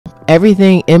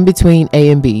everything in between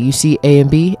A and B. You see A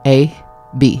and B, A,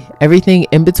 B. Everything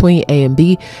in between A and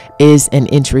B is an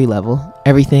entry level.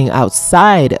 Everything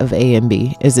outside of A and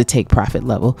B is a take profit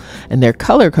level. And they're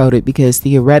color coded because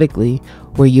theoretically,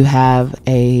 where you have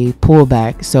a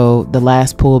pullback, so the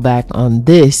last pullback on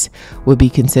this would be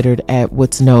considered at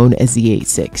what's known as the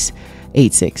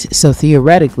 8.6. So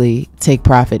theoretically, take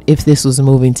profit, if this was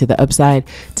moving to the upside,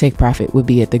 take profit would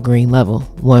be at the green level,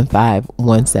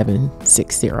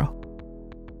 151760.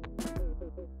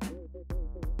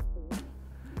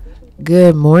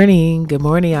 Good morning. Good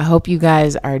morning. I hope you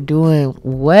guys are doing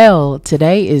well.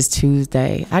 Today is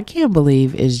Tuesday. I can't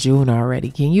believe it's June already.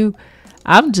 Can you?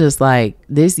 I'm just like,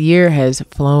 this year has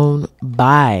flown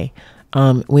by.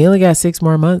 We only got 6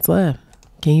 more months left.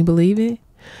 Can you believe it?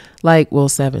 Like, well,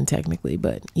 7 technically,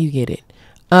 but you get it.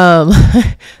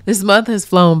 This month has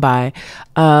flown by.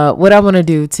 What I want to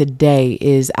do today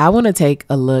is I want to take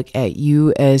a look at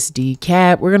USD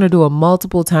CAD. We're going to do a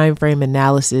multiple time frame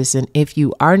analysis. And if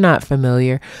you are not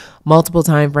familiar, multiple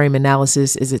time frame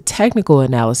analysis is a technical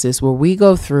analysis where we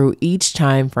go through each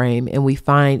time frame and we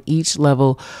find each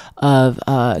level of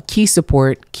key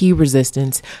support, key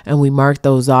resistance, and we mark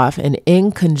those off. And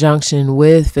in conjunction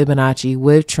with Fibonacci,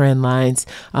 with trend lines,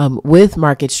 with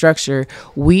market structure,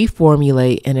 we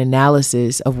formulate an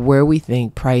analysis of where we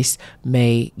think price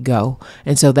may go.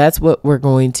 And so that's what we're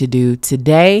going to do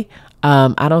today.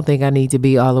 I don't think I need to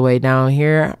be all the way down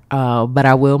here, but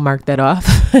I will mark that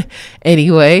off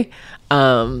anyway.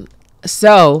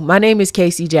 So my name is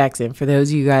Casey Jackson. For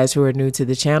those of you guys who are new to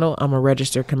the channel, I'm a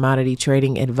registered commodity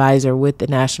trading advisor with the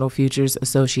National Futures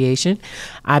Association.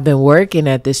 I've been working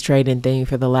at this trading thing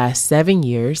for the last 7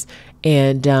 years,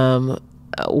 and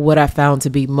what I found to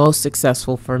be most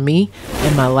successful for me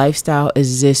and my lifestyle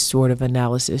is this sort of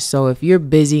analysis. So if you're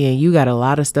busy and you got a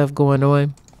lot of stuff going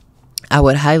on, I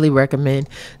would highly recommend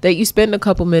that you spend a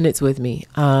couple minutes with me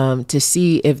to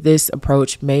see if this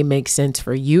approach may make sense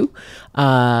for you.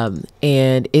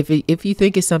 And if you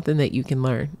think it's something that you can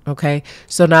learn. Okay.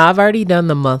 So now I've already done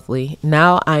the monthly.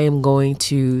 Now I am going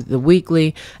to the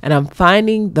weekly and I'm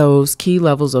finding those key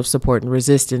levels of support and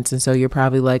resistance. And so you're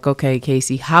probably like, okay,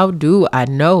 Casey, how do I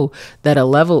know that a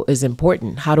level is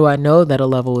important? How do I know that a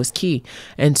level is key?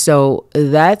 And so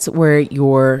that's where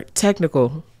your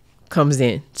technical comes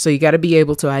in. So you got to be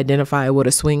able to identify what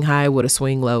a swing high, what a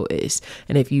swing low is.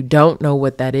 And if you don't know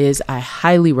what that is, I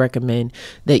highly recommend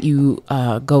that you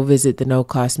go visit the no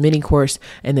cost mini course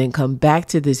and then come back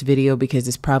to this video because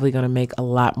it's probably going to make a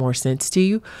lot more sense to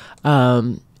you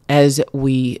as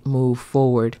we move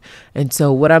forward. And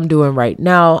so what I'm doing right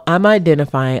now, I'm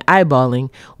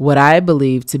eyeballing what I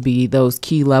believe to be those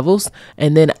key levels.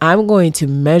 And then I'm going to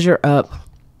measure up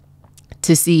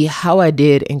to see how I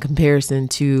did in comparison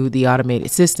to the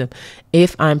automated system,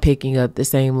 if I'm picking up the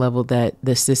same level that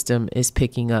the system is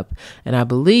picking up. And I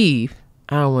believe,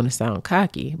 I don't want to sound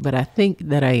cocky, but I think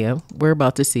that I am. We're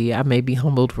about to see. I may be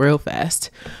humbled real fast.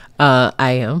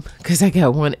 I am, because I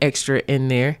got one extra in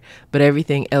there, but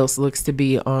everything else looks to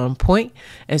be on point.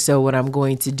 And so what I'm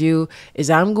going to do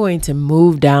is I'm going to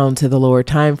move down to the lower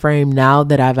time frame now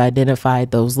that I've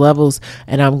identified those levels,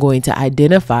 and I'm going to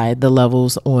identify the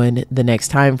levels on the next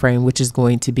time frame, which is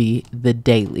going to be the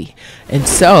daily. And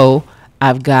so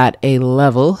I've got a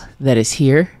level that is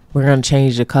here. We're going to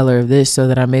change the color of this so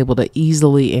that I'm able to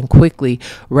easily and quickly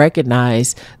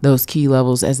recognize those key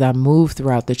levels as I move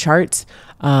throughout the charts.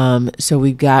 So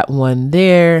we've got one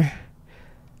there.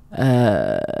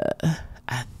 I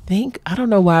don't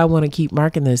know why I want to keep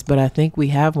marking this, but I think we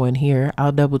have one here.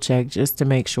 I'll double check just to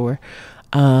make sure.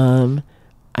 I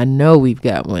know we've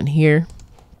got one here.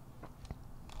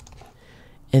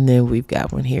 And then we've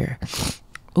got one here.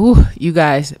 Ooh, you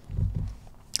guys,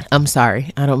 I'm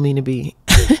sorry. I don't mean to be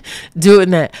doing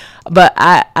that, but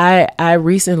I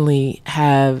recently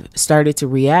have started to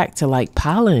react to like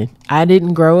pollen. I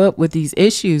didn't grow up with these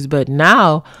issues, but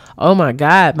now, oh my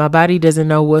God, my body doesn't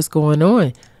know what's going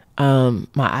on.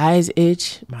 My eyes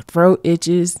itch, my throat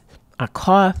itches, I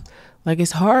cough, like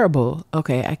it's horrible.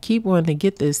 Okay, I keep wanting to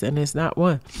get this and it's not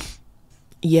one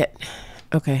yet.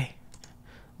 Okay,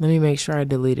 let me make sure I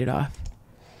delete it off.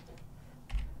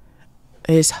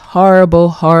 It's horrible,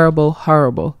 horrible,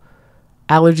 horrible.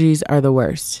 Allergies are the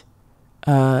worst.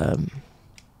 And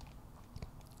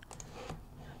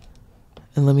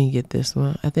let me get this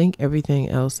one. I think everything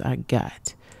else I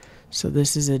got. So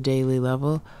this is a daily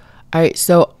level. All right,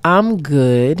 so I'm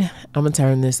good. I'm going to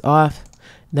turn this off.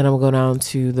 Then I'm going to go down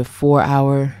to the 4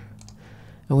 hour.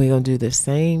 And we're going to do the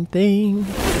same thing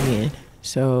again.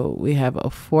 So we have a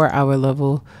 4 hour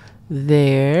level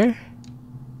there.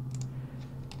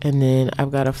 And then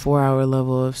I've got a 4-hour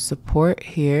level of support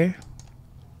here.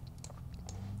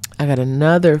 I got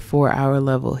another 4-hour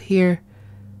level here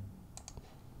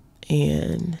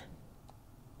and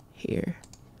here.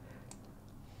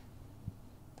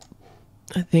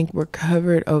 I think we're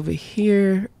covered over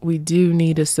here. We do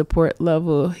need a support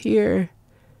level here.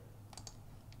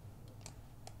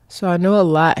 So I know a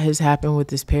lot has happened with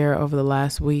this pair over the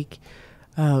last week.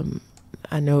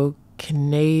 I know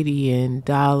Canadian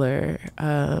dollar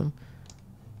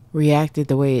reacted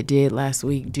the way it did last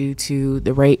week due to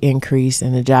the rate increase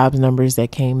and the jobs numbers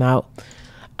that came out.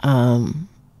 And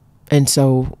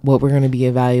so what we're going to be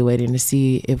evaluating to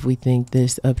see if we think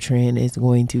this uptrend is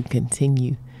going to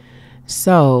continue.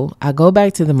 So I go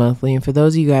back to the monthly, and for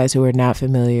those of you guys who are not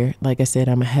familiar, like I said,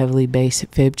 I'm a heavily based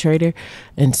fib trader.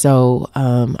 And so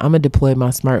I'm going to deploy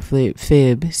my smart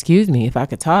fib, excuse me, if I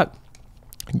could talk,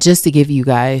 just to give you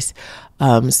guys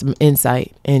some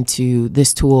insight into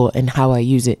this tool and how I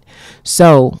use it.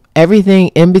 So everything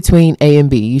in between A and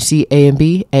B, you see A and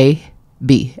B, A,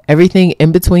 B. Everything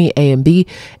in between A and B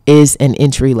is an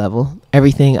entry level.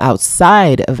 Everything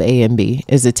outside of A and B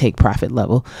is a take profit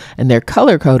level. And they're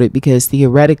color coded because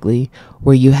theoretically,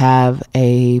 where you have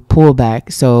a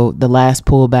pullback, so the last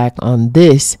pullback on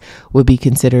this would be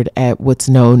considered at what's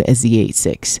known as the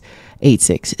 8-6.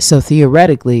 So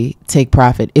theoretically, take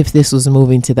profit, if this was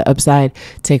moving to the upside,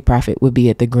 take profit would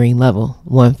be at the green level,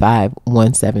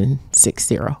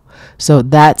 151760. So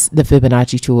that's the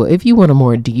Fibonacci tool. If you want a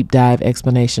more deep dive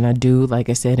explanation, I do, like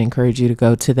I said, encourage you to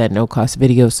go to that no cost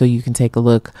video so you can take a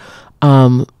look.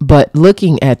 But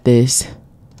looking at this,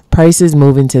 prices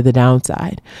moving to the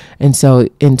downside. And so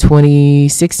in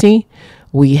 2016,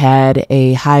 we had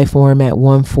a high form at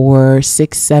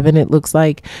 1467, it looks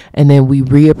like, and then we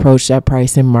reapproached that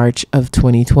price in March of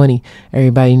 2020.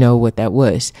 Everybody know what that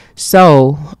was.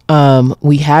 So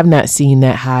we have not seen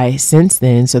that high since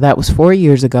then. So that was 4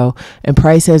 years ago, and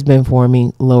price has been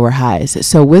forming lower highs.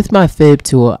 So with my fib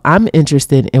tool, I'm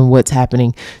interested in what's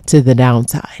happening to the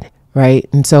downside. Right.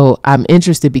 And so I'm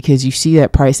interested because you see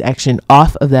that price action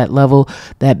off of that level,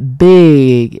 that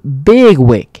big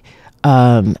wick.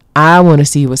 I want to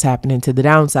see what's happening to the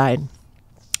downside.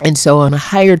 And so on a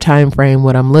higher time frame,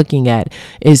 what I'm looking at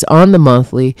is on the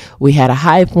monthly, we had a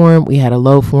high form, we had a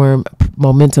low form.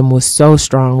 Momentum was so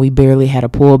strong, we barely had a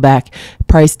pullback.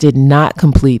 Price did not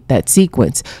complete that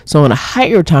sequence. So on a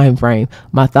higher time frame,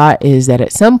 my thought is that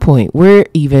at some point we're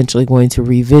eventually going to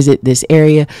revisit this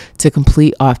area to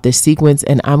complete off this sequence,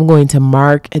 and I'm going to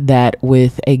mark that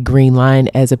with a green line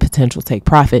as a potential take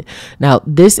profit. Now,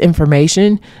 this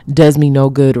information does me no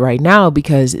good right now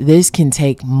because this can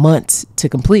take months to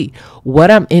complete. What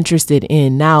I'm interested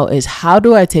in now is how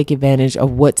do I take advantage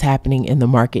of what's happening in the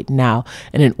market now?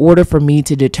 And in order for me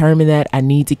to determine that, I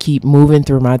need to keep moving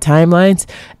through my timelines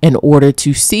in order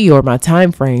to see, or my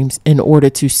time frames, in order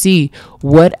to see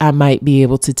what I might be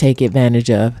able to take advantage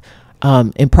of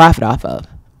and profit off of.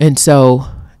 And so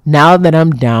now that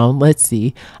I'm down, let's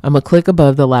see, I'm gonna click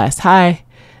above the last high.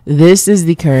 This is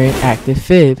the current active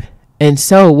fib. And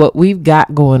so what we've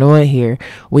got going on here,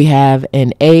 we have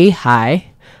an A high,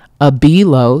 a B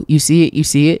low. You see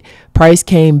it. Price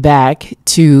came back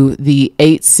to the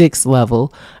 8-6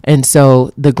 level. And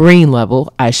so the green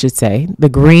level, I should say, the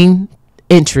green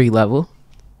entry level.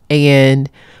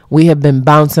 And we have been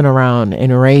bouncing around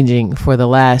and ranging for the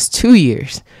last 2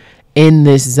 years in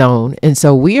this zone. And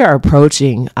so we are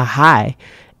approaching a high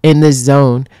in this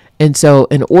zone. And so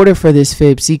in order for this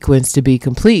fib sequence to be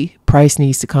complete, price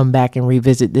needs to come back and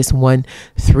revisit this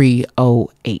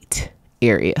 1308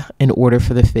 area in order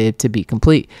for the fib to be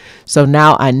complete. So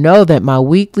now I know that my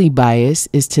weekly bias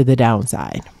is to the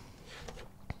downside.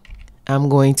 I'm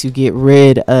going to get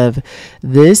rid of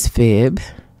this fib,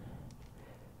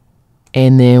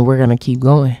 and then we're going to keep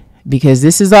going because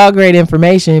this is all great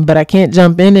information, but I can't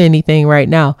jump into anything right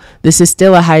now. This is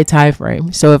still a high time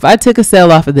frame. So if I took a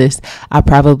sell off of this, I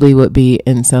probably would be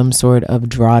in some sort of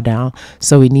drawdown.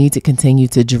 So we need to continue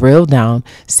to drill down,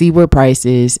 see where price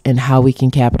is and how we can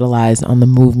capitalize on the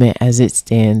movement as it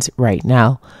stands right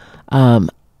now.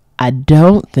 I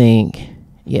don't think,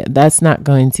 that's not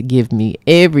going to give me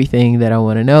everything that I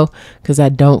want to know because I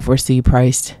don't foresee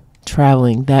price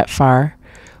traveling that far.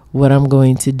 What I'm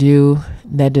going to do,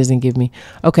 that doesn't give me,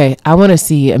 okay, I want to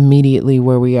see immediately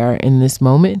where we are in this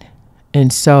moment.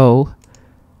 And so,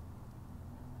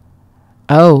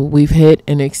 we've hit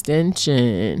an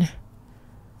extension.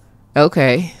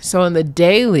 Okay, so on the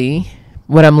daily,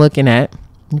 what I'm looking at,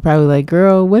 you're probably like,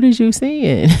 girl, what is you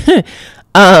seeing?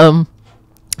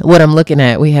 What I'm looking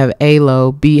at, we have A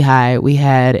low, B high. We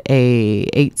had a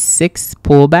 8-6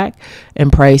 pullback and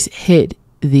price hit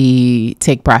the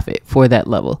take profit for that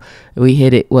level. We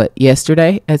hit it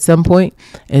yesterday at some point,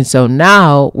 and so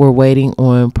now we're waiting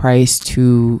on price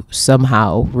to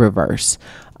somehow reverse.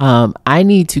 I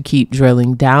need to keep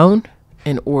drilling down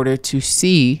in order to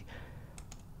see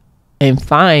and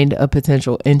find a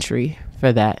potential entry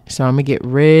for that. So I'm gonna get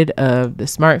rid of the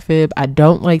smart fib. I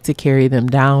don't like to carry them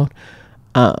down.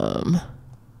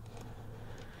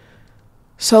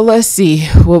 So let's see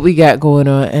what we got going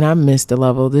on. And I missed the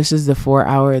level. This is the 4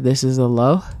 hour. This is a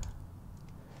low.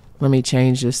 Let me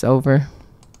change this over.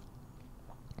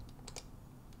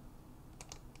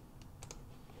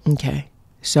 Okay.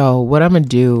 So what I'm going to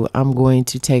do, I'm going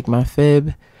to take my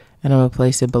fib and I'm going to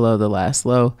place it below the last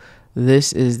low.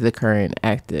 This is the current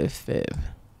active fib.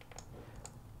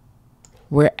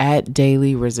 We're at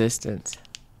daily resistance.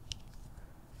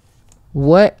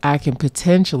 What I can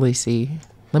potentially see,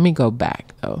 let me go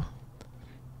back though.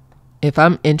 If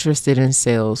I'm interested in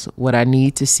sales, what I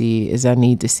need to see is I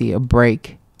need to see a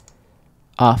break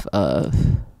off of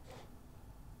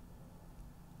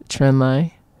the trend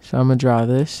line. So I'm going to draw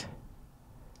this.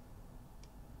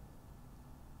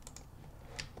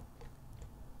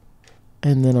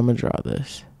 And then I'm going to draw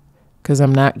this. Because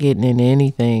I'm not getting into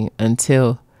anything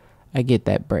until I get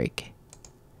that break.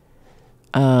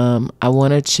 I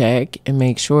want to check and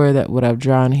make sure that what I've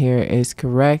drawn here is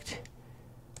correct.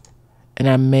 And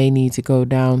I may need to go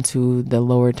down to the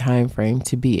lower time frame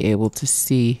to be able to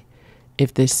see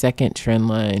if this second trend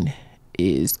line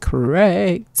is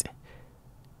correct.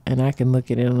 And I can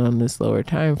look at it on this lower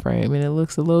time frame and it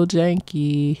looks a little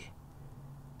janky.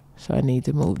 So I need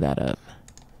to move that up.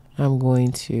 I'm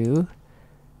going to,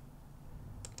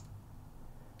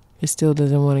 it still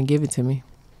doesn't want to give it to me.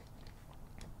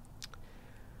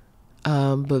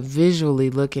 But visually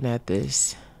looking at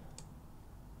this,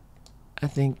 I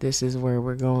think this is where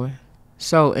we're going.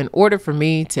 So in order for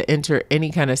me to enter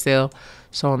any kind of sale,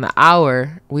 so on the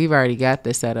hour, we've already got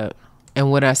this set up.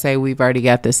 And when I say we've already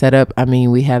got this set up, I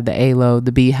mean we have the A low,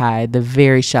 the B high, the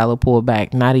very shallow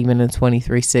pullback, not even a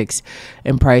 23.6,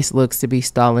 and price looks to be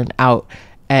stalling out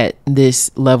at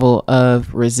this level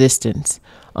of resistance.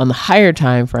 On the higher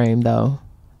time frame though,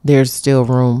 there's still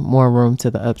more room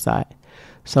to the upside.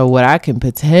 So what I can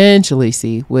potentially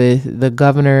see with the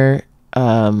governor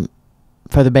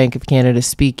for the Bank of Canada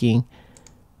speaking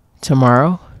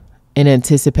tomorrow, in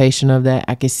anticipation of that,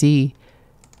 I can see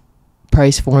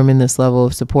price forming this level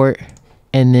of support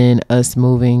and then us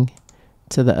moving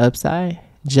to the upside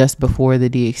just before the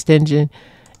de-extension.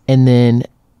 And then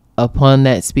upon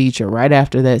that speech or right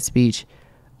after that speech,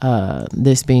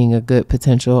 this being a good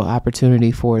potential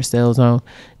opportunity for a sell zone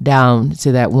down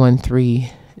to that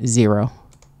 130.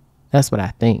 That's what I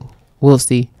think. We'll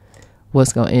see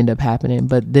what's going to end up happening.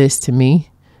 But this, to me,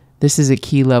 this is a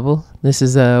key level. This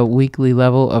is a weekly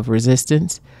level of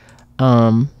resistance.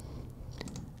 I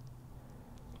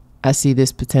see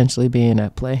this potentially being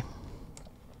at play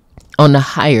on the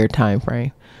higher time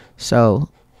frame. So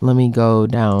let me go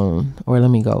down, or let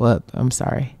me go up, I'm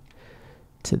sorry,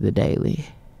 to the daily.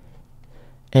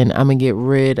 And I'm going to get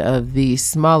rid of these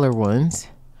smaller ones,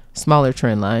 smaller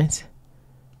trend lines.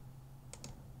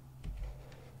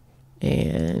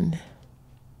 And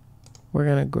we're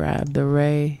going to grab the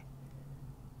ray.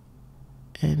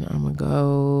 And I'm going to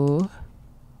go.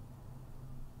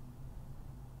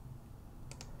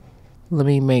 Let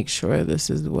me make sure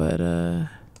this is what,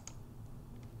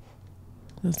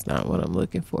 that's not what I'm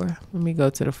looking for. Let me go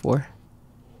to the 4.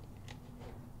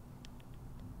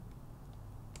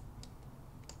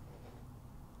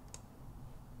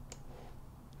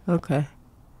 Okay.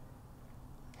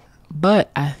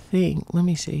 But I think, let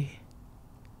me see.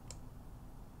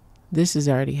 This is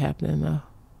already happening though.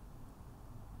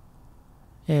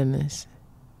 And this.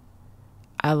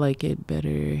 I like it better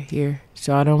here.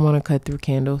 So I don't want to cut through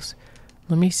candles.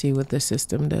 Let me see what the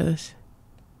system does.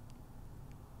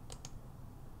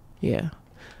 Yeah.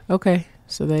 Okay.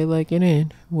 So they like it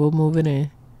in. We'll move it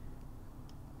in.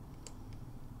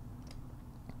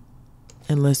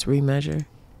 And let's remeasure.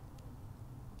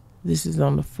 This is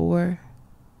on the 4.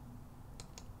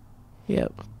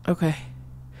 Yep. Okay.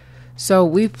 So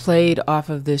we played off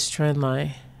of this trend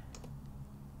line.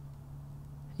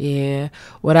 Yeah.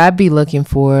 What I'd be looking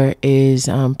for is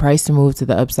price to move to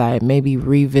the upside. Maybe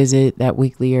revisit that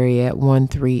weekly area at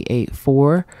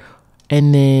 1384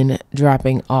 and then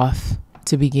dropping off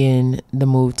to begin the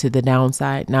move to the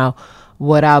downside. Now,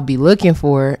 what I'll be looking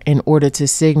for in order to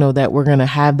signal that we're going to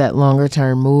have that longer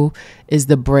term move is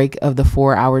the break of the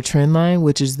 4-hour trend line,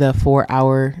 which is the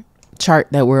 4-hour chart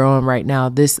that we're on right now.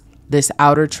 This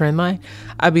outer trend line,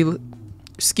 I'll be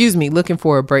looking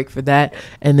for a break for that.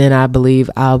 And then I believe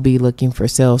I'll be looking for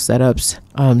sell setups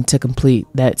to complete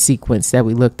that sequence that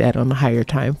we looked at on the higher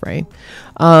time frame.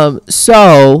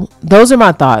 So those are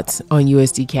my thoughts on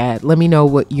USD CAD. Let me know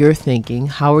what you're thinking.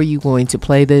 How are you going to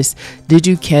play this? Did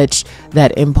you catch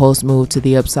that impulse move to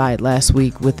the upside last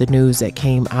week with the news that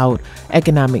came out,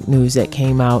 economic news that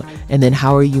came out? And then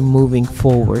how are you moving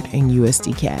forward in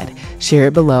USD CAD? Share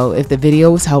it below. If the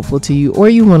video was helpful to you or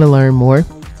you want to learn more,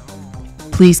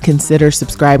 please consider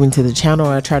subscribing to the channel.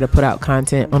 I try to put out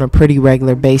content on a pretty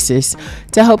regular basis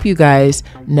to help you guys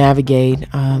navigate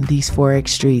these Forex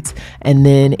streets. And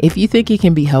then if you think it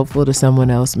can be helpful to someone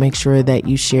else, make sure that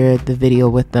you share the video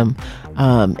with them.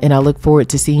 And I look forward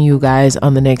to seeing you guys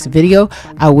on the next video.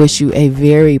 I wish you a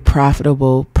very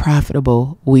profitable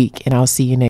week, and I'll see you next.